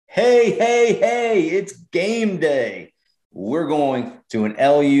Hey, hey, hey, it's game day. We're going to an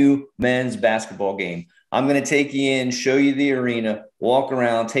LU men's basketball game. I'm going to take you in, show you the arena, walk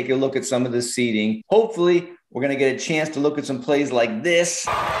around, take a look at some of the seating. Hopefully, we're going to get a chance to look at some plays like this.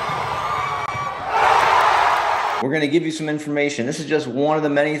 We're going to give you some information. This is just one of the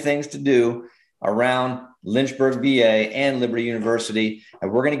many things to do around Lynchburg VA and Liberty University,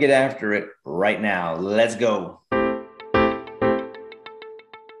 and we're going to get after it right now. Let's go.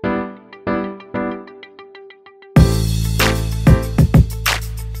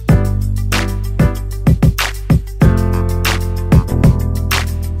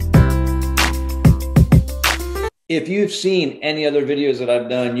 If you've seen any other videos that I've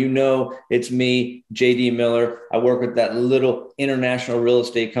done, you know it's me, JD Miller. I work with that little international real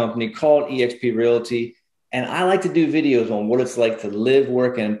estate company called eXp Realty. And I like to do videos on what it's like to live,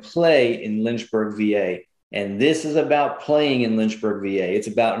 work, and play in Lynchburg VA. And this is about playing in Lynchburg VA. It's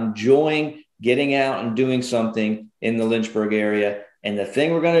about enjoying getting out and doing something in the Lynchburg area. And the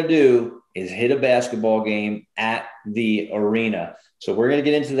thing we're going to do is hit a basketball game at the arena. So we're going to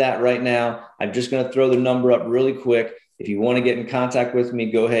get into that right now. I'm just going to throw the number up really quick. If you want to get in contact with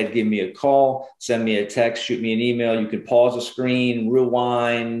me, go ahead, give me a call, send me a text, shoot me an email. You can pause the screen,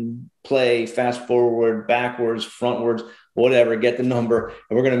 rewind, play, fast forward, backwards, frontwards, whatever, get the number.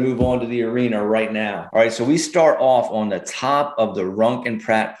 And we're going to move on to the arena right now. All right, so we start off on the top of the Runk and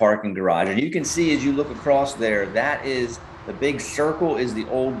Pratt parking garage. And you can see as you look across there, that is the big circle is the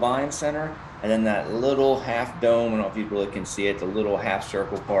old Vine Center. And then that little half dome, I don't know if you really can see it, the little half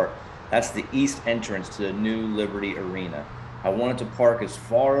circle part, that's the east entrance to the new Liberty Arena. I wanted to park as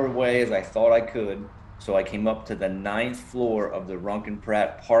far away as I thought I could, so I came up to the 9th floor of the Runk and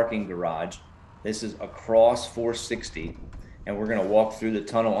Pratt parking garage. This is across 460, and we're gonna walk through the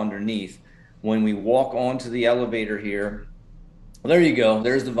tunnel underneath. When we walk onto the elevator here, well, there you go,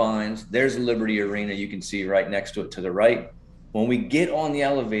 there's the Vines, there's the Liberty Arena, you can see right next to it to the right. When we get on the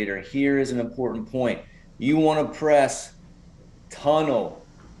elevator, here is an important point. You want to press tunnel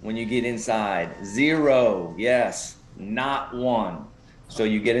when you get inside. 0, yes, not 1. So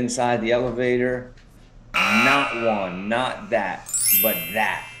you get inside the elevator, not 1, not that, but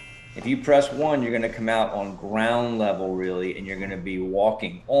that. If you press 1, you're going to come out on ground level, really, and you're going to be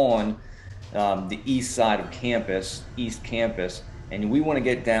walking on the east side of campus, East Campus. And we want to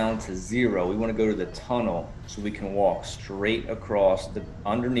get down to 0. We want to go to the tunnel so we can walk straight across the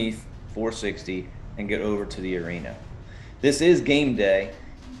underneath 460 and get over to the arena. This is game day.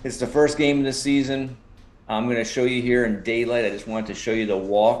 It's the first game of the season. I'm going to show you here in daylight. I just wanted to show you the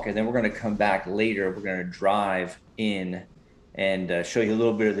walk, and then we're going to come back later. We're going to drive in and show you a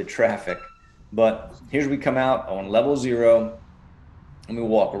little bit of the traffic. But here's we come out on level 0, and we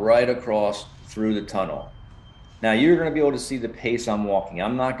walk right across through the tunnel. Now you're going to be able to see the pace I'm walking.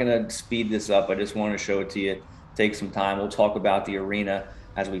 I'm not going to speed this up. I just want to show it to you. Take some time. We'll talk about the arena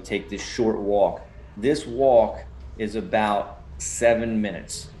as we take this short walk. This walk is about 7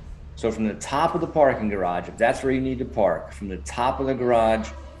 minutes. So from the top of the parking garage, if that's where you need to park, from the top of the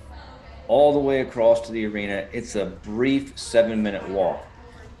garage all the way across to the arena, it's a brief 7-minute walk.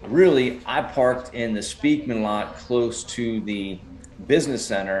 Really, I parked in the Speakman lot close to the business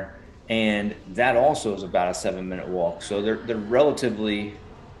center, and that also is about a 7-minute walk. So they're relatively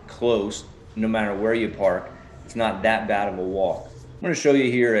close no matter where you park. It's not that bad of a walk. I'm going to show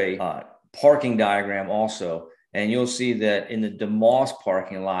you here a parking diagram also. And you'll see that in the DeMoss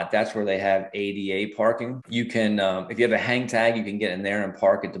parking lot, that's where they have ADA parking. You can, if you have a hang tag, you can get in there and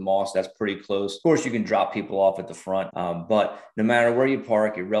park at DeMoss. That's pretty close. Of course, you can drop people off at the front, but no matter where you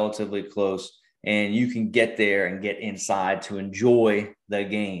park, you're relatively close. And you can get there and get inside to enjoy the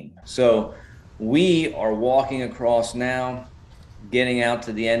game. So we are walking across now, getting out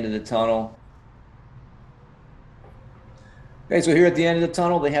to the end of the tunnel. Okay, so here at the end of the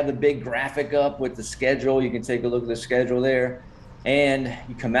tunnel, they have the big graphic up with the schedule. You can take a look at the schedule there. And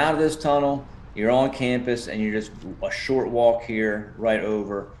you come out of this tunnel, you're on campus, and you're just a short walk here right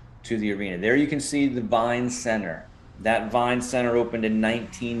over to the arena. There you can see the Vine Center. That Vine Center opened in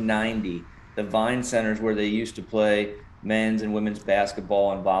 1990. The Vine Center is where they used to play men's and women's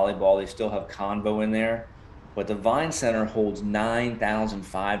basketball and volleyball. They still have Convo in there, but the Vine Center holds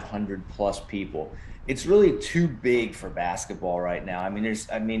 9,500 plus people. It's really too big for basketball right now. I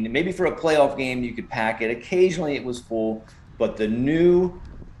mean, maybe for a playoff game you could pack it. Occasionally it was full, but the new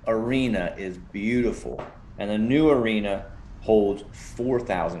arena is beautiful, and the new arena holds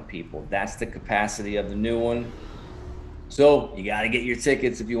 4,000 people. That's the capacity of the new one. So you got to get your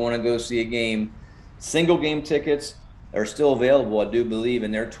tickets if you want to go see a game. Single game tickets are still available, I do believe,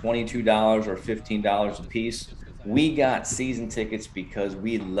 and they're $22 or $15 a piece. We got season tickets because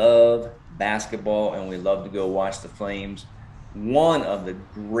we love basketball and we love to go watch the Flames. One of the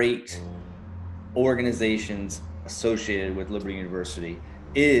great organizations associated with Liberty University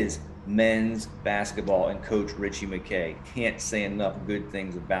is men's basketball and Coach Richie McKay. Can't say enough good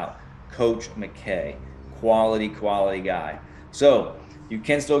things about Coach McKay. Quality guy. So you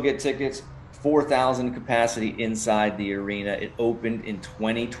can still get tickets. 4,000 capacity inside the arena. It opened in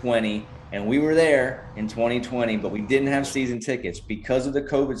 2020, and we were there in 2020, but we didn't have season tickets because of the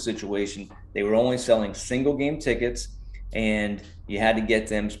COVID situation. They were only selling single game tickets, and you had to get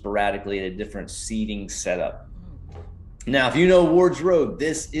them sporadically at a different seating setup. Now, if you know Ward's Road,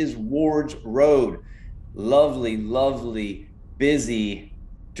 this is Ward's Road. Lovely, busy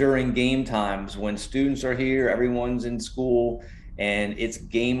during game times when students are here, everyone's in school, and it's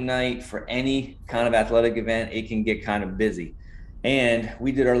game night for any kind of athletic event. It can get kind of busy. And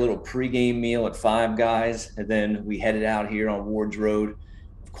we did our little pregame meal at Five Guys, and then we headed out here on Ward's Road.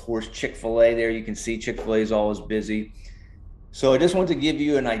 Of course, Chick-fil-A there. You can see Chick-fil-A is always busy. So I just want to give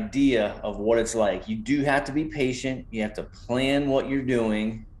you an idea of what it's like. You do have to be patient. You have to plan what you're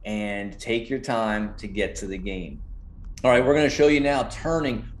doing and take your time to get to the game. All right, we're going to show you now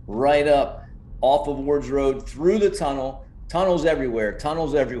turning right up off of Ward's Road through the tunnel. Tunnels everywhere.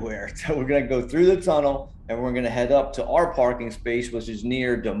 So we're going to go through the tunnel and we're going to head up to our parking space, which is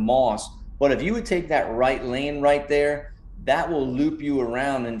near DeMoss. But if you would take that right lane right there, that will loop you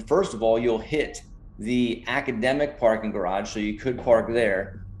around. And first of all, you'll hit the academic parking garage, so you could park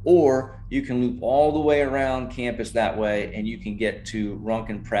there, or you can loop all the way around campus that way and you can get to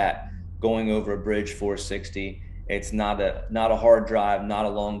Runkin Pratt going over a bridge 460. It's not a hard drive, not a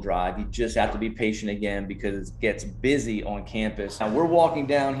long drive. You just have to be patient again because it gets busy on campus. Now we're walking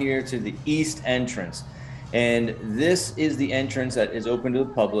down here to the east entrance, and this is the entrance that is open to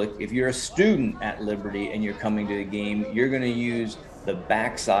the public. If you're a student at Liberty and you're coming to the game, you're going to use the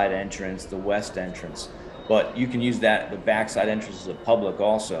backside entrance, the west entrance, but you can use the backside entrance as a public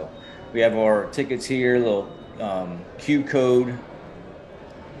also. We have our tickets here, little QR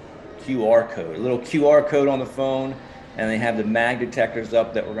code, a little QR code on the phone, and they have the mag detectors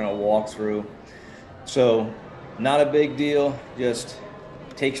up that we're going to walk through. So not a big deal, just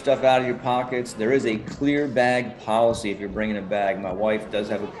take stuff out of your pockets. There is a clear bag policy if you're bringing a bag. My wife does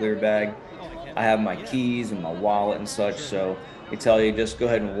have a clear bag. I have my keys and my wallet and such, so they tell you just go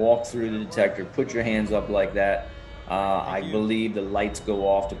ahead and walk through the detector, put your hands up like that. I believe the lights go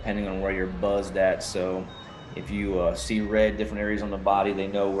off depending on where you're buzzed at, so if you see red, different areas on the body, they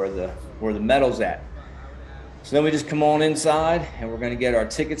know where the metal's at. So then we just come on inside and we're going to get our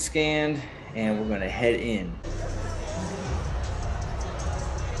ticket scanned and we're going to head in.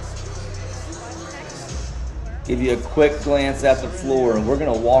 Give you a quick glance at the floor, and we're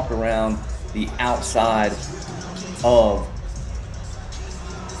going to walk around the outside of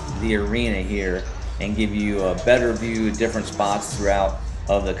the arena here and give you a better view of different spots throughout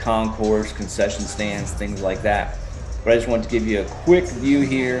of the concourse, concession stands, things like that. But I just want to give you a quick view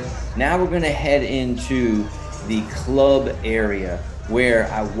here. Now we're going to head into the club area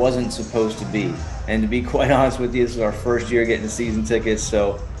where I wasn't supposed to be. And to be quite honest with you, this is our first year getting season tickets,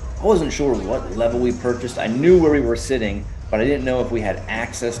 so I wasn't sure what level we purchased. I knew where we were sitting, but I didn't know if we had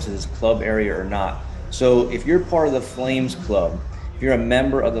access to this club area or not. So if you're part of the Flames Club, if you're a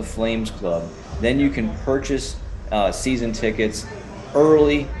member of the Flames Club, then you can purchase season tickets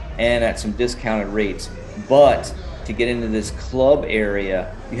early and at some discounted rates. But to get into this club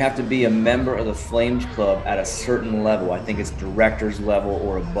area, you have to be a member of the Flames Club at a certain level. I think it's director's level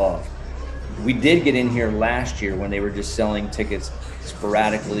or above. We did get in here last year when they were just selling tickets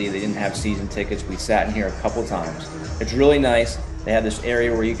sporadically. They didn't have season tickets. We sat in here a couple times. It's really nice. They have this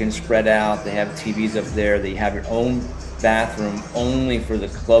area where you can spread out. They have TVs up there. They have your own bathroom only for the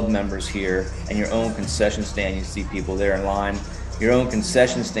club members here, and your own concession stand. You see people there in line. Your own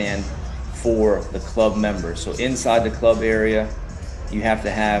concession stand for the club members. So inside the club area, you have to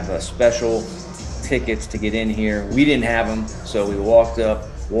have special tickets to get in here. We didn't have them, so we walked up,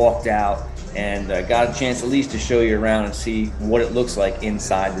 walked out, and got a chance at least to show you around and see what it looks like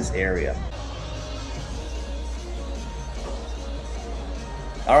inside this area.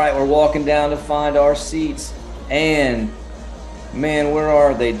 All right, we're walking down to find our seats, and man, where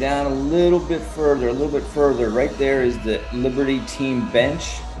are they? Down a little bit further. Right there is the Liberty team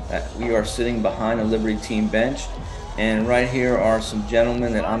bench. We are sitting behind a Liberty team bench, and right here are some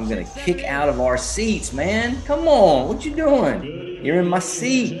gentlemen that I'm gonna kick out of our seats, man. Come on, what you doing? You're in my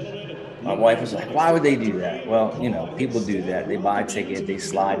seat. My wife was like, why would they do that? Well, you know, people do that. They buy a ticket, they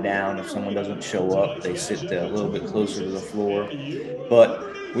slide down. If someone doesn't show up, they sit a little bit closer to the floor.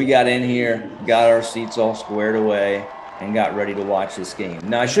 But we got in here, got our seats all squared away, and got ready to watch this game.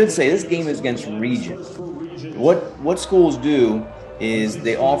 Now, I should say this game is against Regent. What schools do is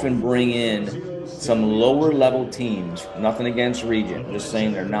they often bring in some lower level teams. Nothing against Regent, I'm just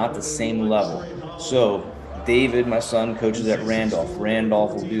saying they're not the same level. So David, my son, coaches at Randolph.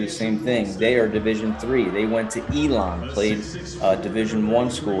 Randolph will do the same thing. They are Division III. They went to Elon, played Division I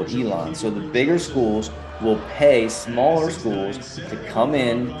school at Elon. So the bigger schools will pay smaller schools to come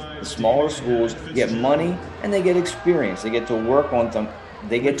in. The smaller schools get money and they get experience. They get to work on them.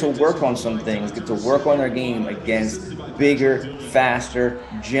 They get to work on some things, get to work on their game against bigger, faster,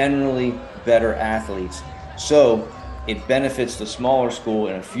 generally better athletes. So it benefits the smaller school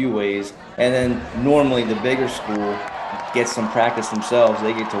in a few ways. And then normally the bigger school gets some practice themselves.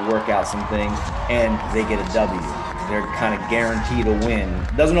 They get to work out some things and they get a W. They're kind of guaranteed a win.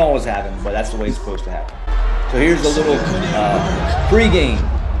 Doesn't always happen, but that's the way it's supposed to happen. So here's a little pregame.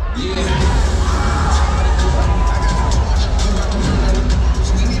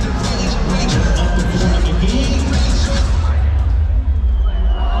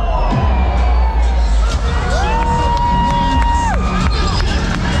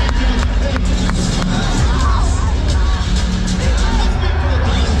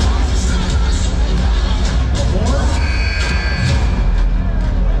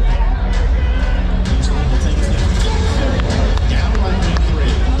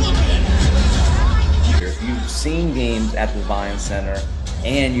 Seen games at the Vine Center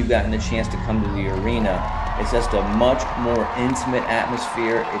and you've gotten the chance to come to the arena, it's just a much more intimate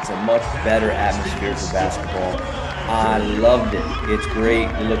atmosphere. It's a much better atmosphere for basketball. I loved it. It's great.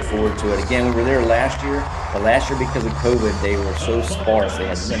 We look forward to it. Again, we were there last year, but last year because of COVID, they were so sparse. They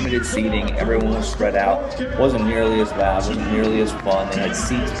had limited seating. Everyone was spread out. It wasn't nearly as loud. It wasn't nearly as fun. They had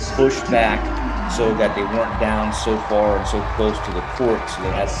seats pushed back so that they weren't down so far and so close to the court, so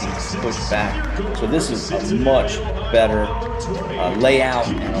they had seats pushed back. So this is a much better layout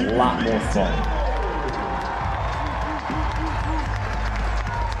and a lot more fun.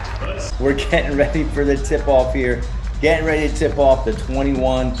 We're getting ready for the tip-off here. Getting ready to tip off the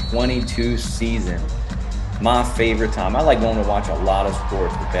 21-22 season. My favorite time. I like going to watch a lot of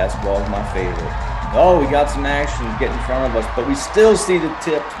sports, but basketball is my favorite. Oh, we got some action getting in front of us, but we still see the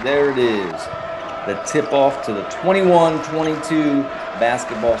tip. There it is. The tip-off to the 21-22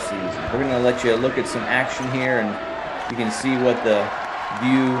 basketball season. We're going to let you look at some action here, and you can see what the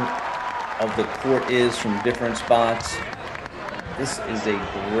view of the court is from different spots. This is a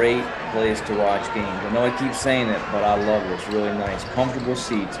great place to watch games. I know I keep saying it, but I love it. It's really nice. Comfortable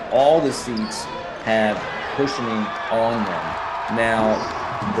seats. All the seats have cushioning on them. Now,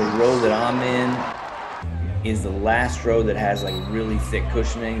 the row that I'm in is the last row that has like really thick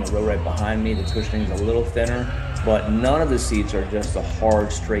cushioning. The row right behind me, the cushioning is a little thinner, but none of the seats are just a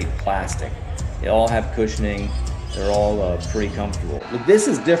hard, straight plastic. They all have cushioning. They're all pretty comfortable. Look, this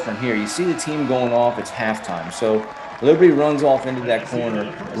is different here. You see the team going off, it's halftime. So Liberty runs off into that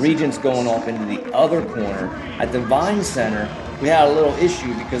corner. Regent's going off into the other corner. At the Vine Center, we had a little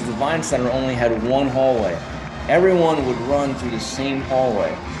issue because the Vine Center only had one hallway. Everyone would run through the same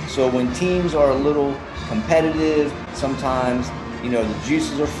hallway. So when teams are a little competitive, sometimes, you know, the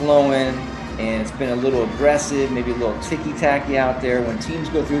juices are flowing and it's been a little aggressive, maybe a little ticky-tacky out there. When teams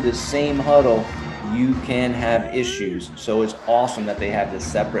go through the same huddle, you can have issues. So it's awesome that they have this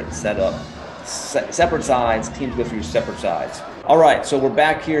separate setup, separate sides. Teams go through separate sides. All right, so we're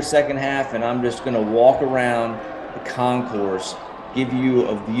back here second half, and I'm just gonna walk around the concourse, give you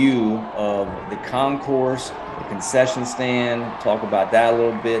a view of the concourse, the concession stand, talk about that a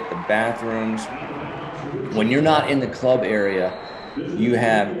little bit, the bathrooms. When you're not in the club area, you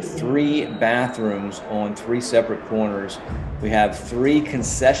have 3 bathrooms on 3 separate corners. We have 3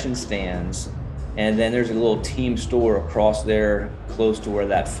 concession stands, and then there's a little team store across there close to where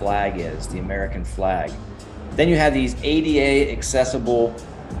that flag is, the American flag. Then you have these ADA accessible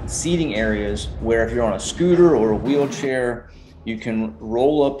seating areas where if you're on a scooter or a wheelchair, you can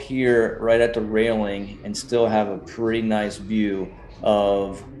roll up here right at the railing and still have a pretty nice view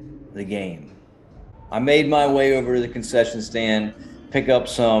of the game. I made my way over to the concession stand, pick up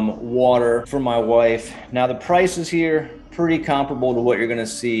some water for my wife. Now the prices here, pretty comparable to what you're gonna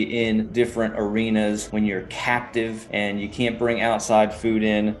see in different arenas when you're captive and you can't bring outside food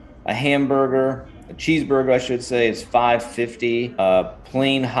in. A hamburger, a cheeseburger I should say, is $5.50. A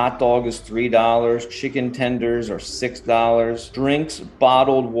plain hot dog is $3. Chicken tenders are $6. Drinks,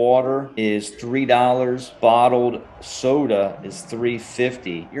 bottled water is $3. Bottled soda is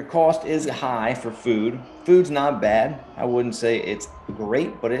 $3.50. Your cost is high for food. Food's not bad. I wouldn't say it's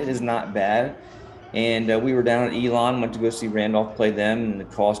great, but it is not bad. And we were down at Elon, went to go see Randolph play them, and the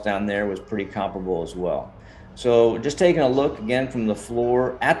cost down there was pretty comparable as well. So just taking a look again from the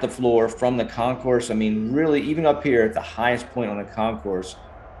floor, from the concourse. I mean, really, even up here at the highest point on the concourse,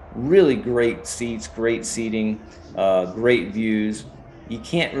 really great seats, great seating, great views. You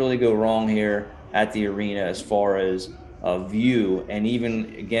can't really go wrong here at the arena as far as view. And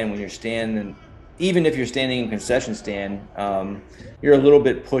even again, when you're standing, even if you're standing in concession stand, you're a little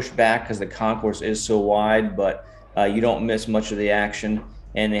bit pushed back because the concourse is so wide, but you don't miss much of the action.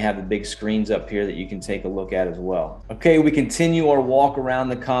 And they have the big screens up here that you can take a look at as well. Okay, we continue our walk around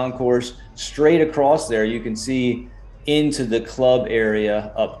the concourse. Straight across there, you can see into the club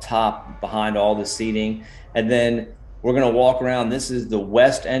area up top behind all the seating. And then we're gonna walk around. This is the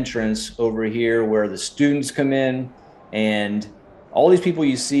west entrance over here where the students come in, and all these people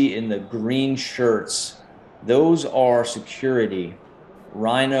you see in the green shirts, those are security.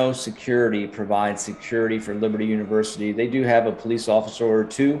 Rhino Security provides security for Liberty University. They do have a police officer or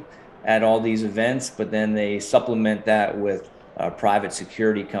two at all these events, but then they supplement that with a private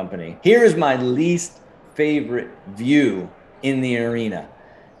security company. Here's my least favorite view in the arena.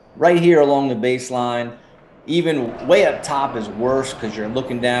 Right here along the baseline, even way up top is worse because you're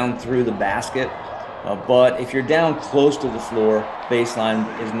looking down through the basket. But if you're down close to the floor, baseline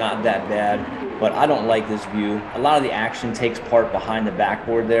is not that bad. But I don't like this view. A lot of the action takes part behind the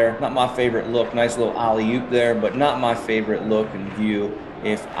backboard there. Not my favorite look. Nice little alley-oop there, but not my favorite look and view.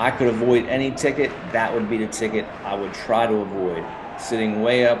 If I could avoid any ticket, that would be the ticket I would try to avoid, sitting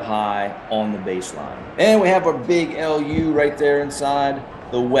way up high on the baseline. And we have our big LU right there inside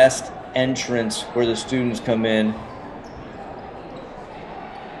the west entrance where the students come in.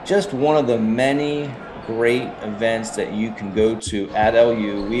 Just one of the many great events that you can go to at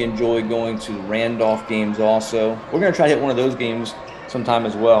LU. We enjoy going to Randolph games also. We're going to try to hit one of those games sometime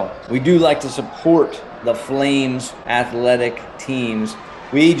as well. We do like to support the Flames athletic teams.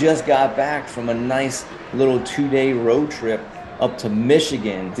 We just got back from a nice little 2-day road trip up to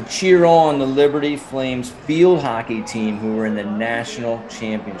Michigan to cheer on the Liberty Flames field hockey team who were in the national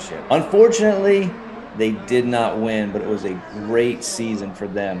championship. Unfortunately, they did not win, but it was a great season for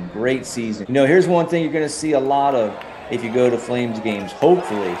them. Great season. You know, here's one thing you're going to see a lot of if you go to Flames games,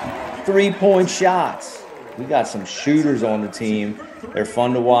 hopefully, 3-point shots. We got some shooters on the team. They're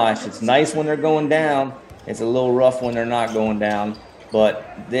fun to watch. It's nice when they're going down. It's a little rough when they're not going down. But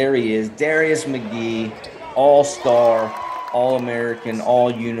there he is, Darius McGee, all-star, all-American,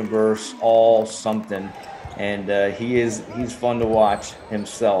 all-universe, all something. And he's fun to watch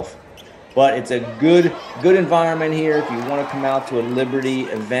himself. But it's a good environment here if you want to come out to a Liberty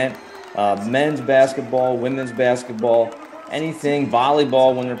event. Men's basketball, women's basketball, anything,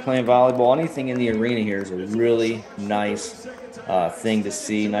 volleyball when they're playing volleyball, anything in the arena here is a really nice thing to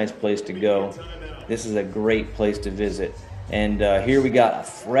see, nice place to go. This is a great place to visit. And here we got a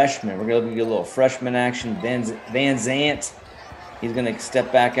freshman. We're going to get a little freshman action. Van Zant. He's going to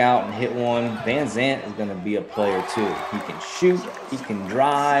step back out and hit one. Van Zant is going to be a player too. He can shoot, he can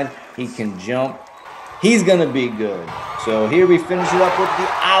drive, he can jump. He's going to be good. So here we finish it up with the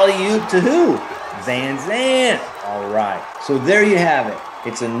alley-oop to who? Van Zant. All right. So there you have it.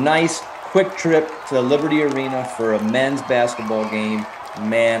 It's a nice, quick trip to the Liberty Arena for a men's basketball game.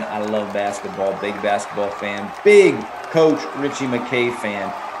 Man, I love basketball. Big basketball fan. Big Coach Richie McKay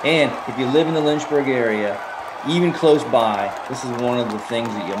fan. And if you live in the Lynchburg area, even close by, this is one of the things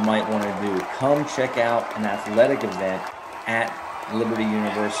that you might want to do. Come check out an athletic event at Liberty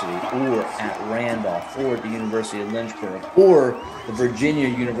University or at Randolph or at the University of Lynchburg or the Virginia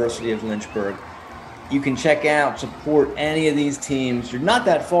University of Lynchburg. You can check out, support any of these teams. You're not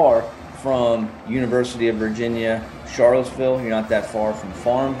that far from University of Virginia, Charlottesville. You're not that far from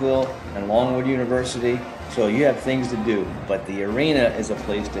Farmville and Longwood University. So you have things to do, but the arena is a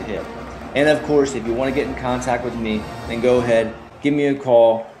place to hit. And of course, if you want to get in contact with me, then go ahead, give me a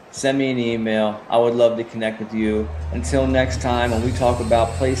call, send me an email. I would love to connect with you. Until next time, when we talk about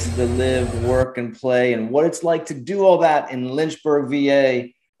places to live, work, and play, and what it's like to do all that in Lynchburg, VA,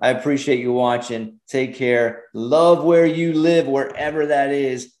 I appreciate you watching. Take care. Love where you live, wherever that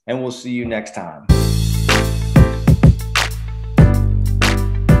is, and we'll see you next time.